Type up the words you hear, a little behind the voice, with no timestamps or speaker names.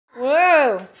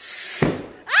Whoa!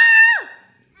 Ah!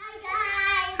 Hi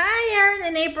guys! Hi Aaron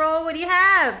and April, what do you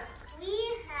have? We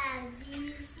have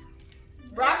these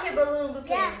rocket balloon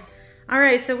bouquet. Yeah.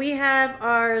 Alright, so we have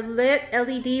our lit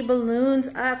LED balloons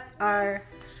up, our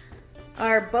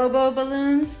Bobo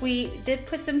balloons. We did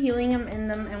put some helium in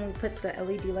them and we put the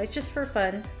LED lights just for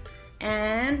fun.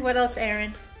 And what else,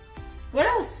 Aaron? What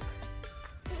else?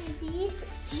 These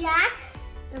Jack,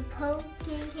 the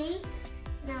pumpkin cake.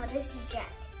 No, this is Jack.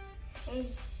 And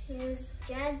here's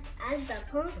Jack as the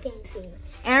pumpkin cake.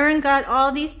 Aaron got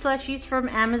all these plushies from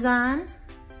Amazon.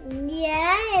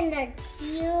 Yeah, and they're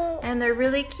cute. And they're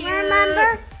really cute.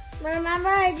 Remember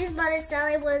I just bought it.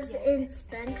 Sally was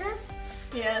expensive.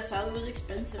 Yeah, Sally was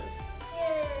expensive.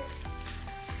 Yeah.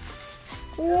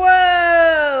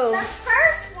 Whoa! The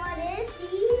first one is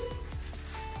these.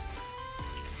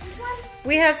 This one.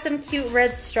 We have some cute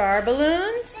red star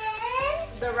balloons. Then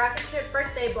The rocket ship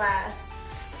birthday blast.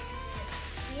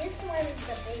 this one is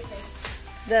the biggest.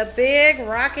 The big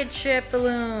rocket ship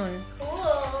balloon.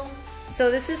 Cool. So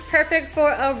this is perfect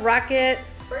for a rocket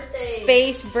Birthday.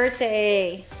 space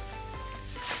birthday.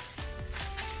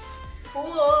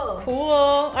 Cool. Cool.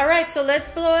 All right, so let's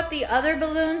blow up the other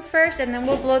balloons first, and then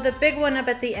we'll blow the big one up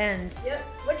at the end. Yep.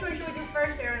 Which one should we do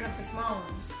first, Aaron, of the small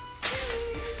ones?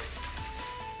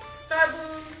 Star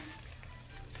balloon.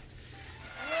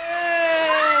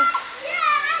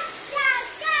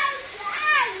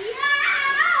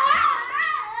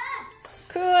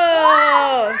 Cool.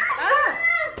 Ah!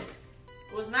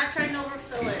 Was not trying to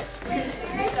overfill it.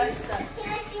 Just got stuck. Can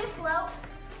I see it float?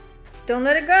 Don't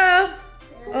let it go.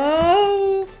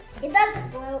 Oh. It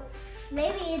doesn't float.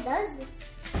 Maybe it does.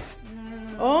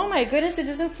 Oh my goodness, it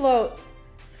doesn't float.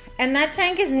 And that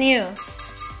tank is new.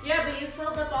 Yeah, but you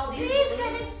filled up all See, these it's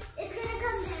balloons. gonna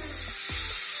come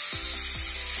down.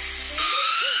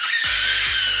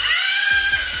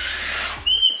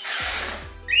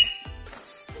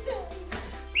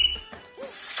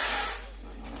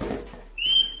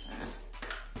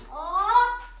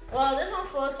 Oh, Well, this one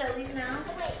floats at least now.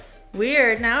 wait.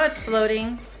 Weird, now it's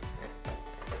floating.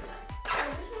 Oh,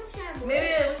 this one's kind of Maybe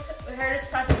it was heard us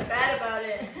talking bad about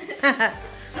it.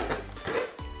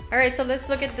 All right, so let's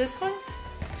look at this one.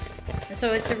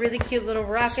 So it's a really cute little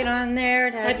rocket on there.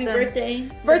 It has Happy some birthday.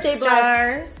 some Birthday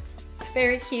blast. stars.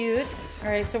 Very cute. All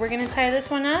right, so we're gonna tie this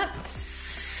one up.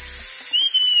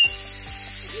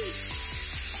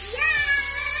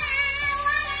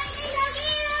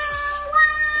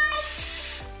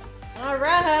 All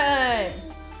right.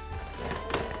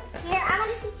 Here, I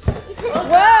want to see. You put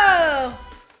Whoa!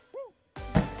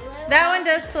 That one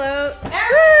does float.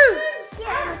 Aaron!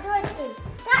 Yeah, do it too.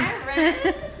 Catch. Aaron!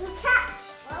 You catch.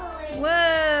 All the way.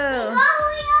 Whoa! All the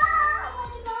way up. Let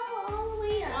me go all the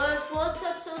way up. Well, it floats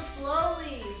up so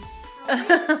slowly.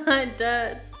 It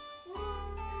does.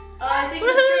 I think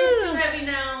the string's too heavy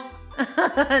now.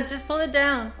 Just pull it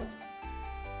down.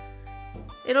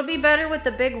 It'll be better with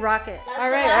the big rocket. That's All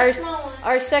the right, last small one.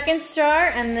 our second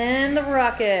star, and then the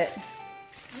rocket.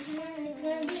 It's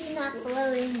gonna be not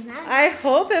floating. I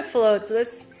hope it floats.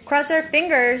 Let's cross our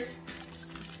fingers.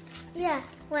 Yeah.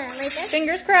 What? Like this?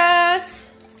 Fingers crossed.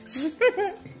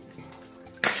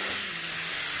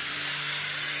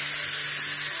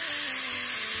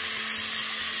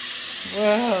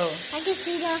 Whoa. I can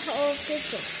see the whole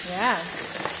picture. Yeah.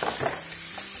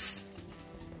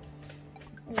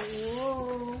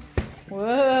 Whoa.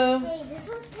 Whoa. Hey, this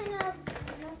one's kind of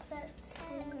not that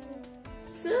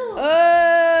Still.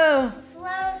 Oh.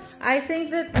 floats. I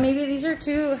think that maybe these are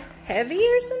too heavy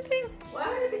or something. Why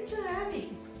would it be too heavy?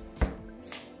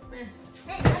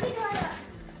 Hey, let me go ahead.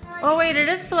 Oh wait, it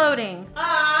is floating.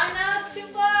 Ah, no, it's too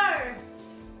far.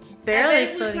 Barely I bet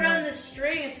if floating. we put it on the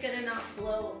string, it's gonna not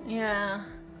float. Yeah.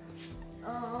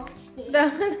 Oh.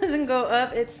 That one doesn't go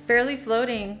up. It's barely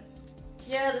floating.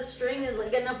 Yeah, the string is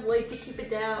like enough weight to keep it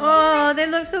down. Oh, they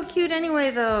look so cute anyway,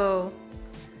 though.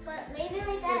 But maybe like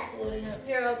It's that. floating up.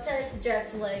 Here, I'll tie it to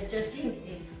Jack's leg just in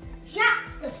case. Jack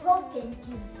the broken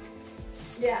king.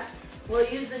 Yeah. We'll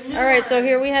use the new All right, one. so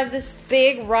here we have this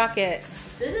big rocket.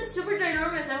 This is super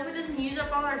ginormous. I hope it doesn't use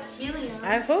up all our helium.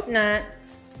 I hope not.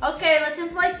 Okay, let's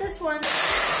inflate this one.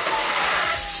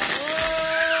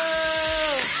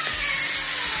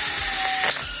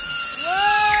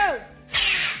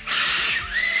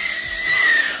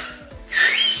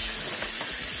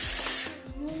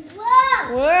 Whoa!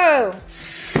 Whoa! Whoa!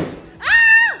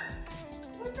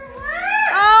 What the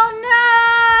heck? Oh no,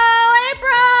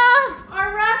 April! Our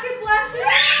rocket blasted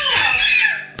out!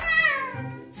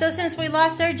 So since we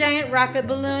lost our giant rocket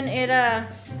balloon, it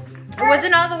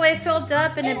wasn't all the way filled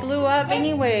up and it blew up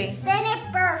anyway. Then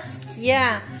it burst.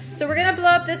 Yeah. So we're gonna blow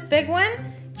up this big one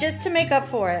just to make up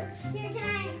for it. Here, can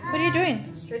I, What are you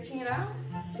doing? Stretching it out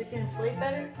so it can inflate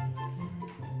better.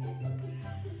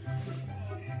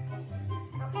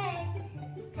 Okay.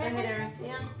 Go ahead, Aaron.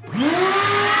 Yeah.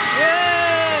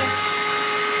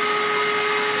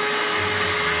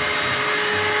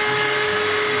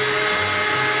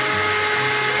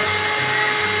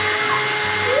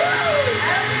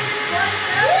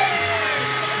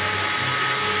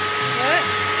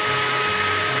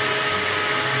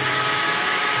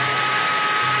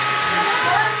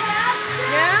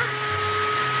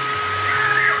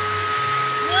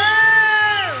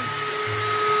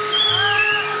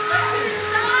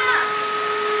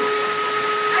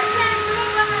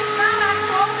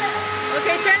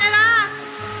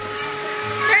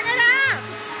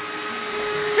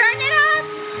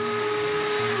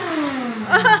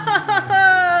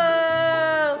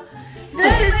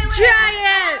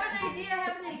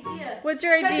 What's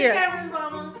your idea? Camera,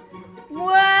 Mama.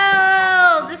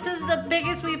 Whoa! This is the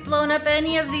biggest we've blown up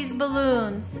any of these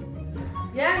balloons.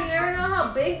 Yeah, you never know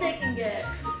how big they can get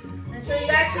until you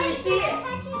actually see it.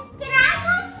 Can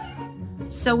I touch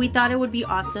it? So we thought it would be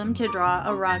awesome to draw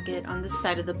a rocket on the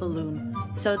side of the balloon.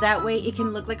 So that way it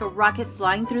can look like a rocket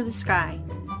flying through the sky.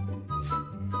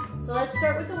 So let's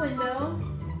start with the window.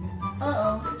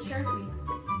 Uh-oh, it's Sharpie.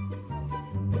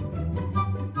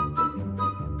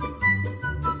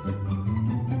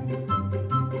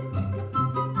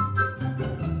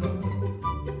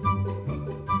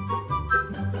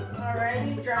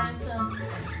 Alrighty, drawing some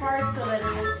parts so that it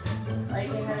looks like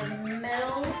it has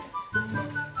metal.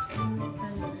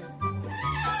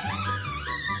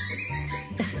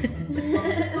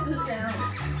 The sound.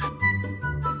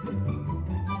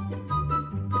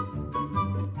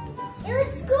 It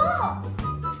looks cool.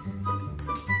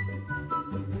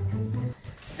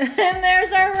 And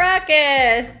there's our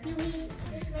rocket. Do we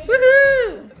just make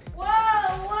Woohoo!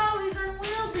 Whoa, he's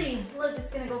unwieldy. Look,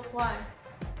 it's gonna go fly.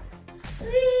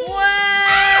 Whoa!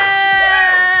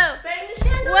 Bang the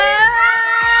chandelier. Whoa!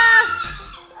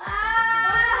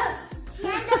 Ah!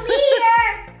 chandelier?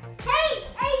 Hey,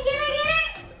 can I get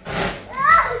it?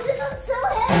 Oh, this one's so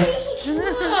heavy.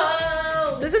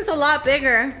 Whoa! This one's a lot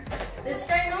bigger. It's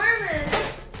ginormous.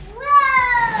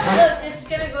 Whoa! Look, it's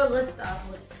gonna go lift off.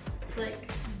 Look, it's like.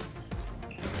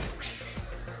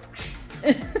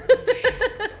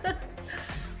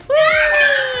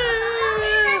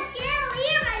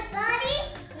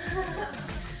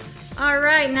 All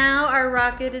right, now our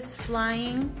rocket is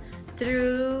flying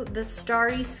through the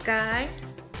starry sky,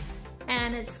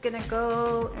 and it's gonna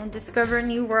go and discover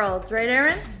new worlds, right,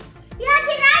 Aaron? Yeah,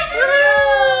 can I do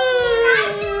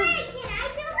it? Can I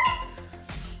do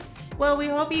it? Well, we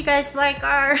hope you guys like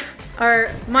our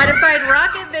modified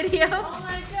rocket video. Oh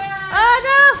my god! Oh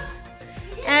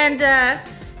no! And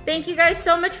thank you guys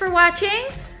so much for watching.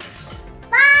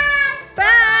 Bye!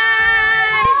 Bye!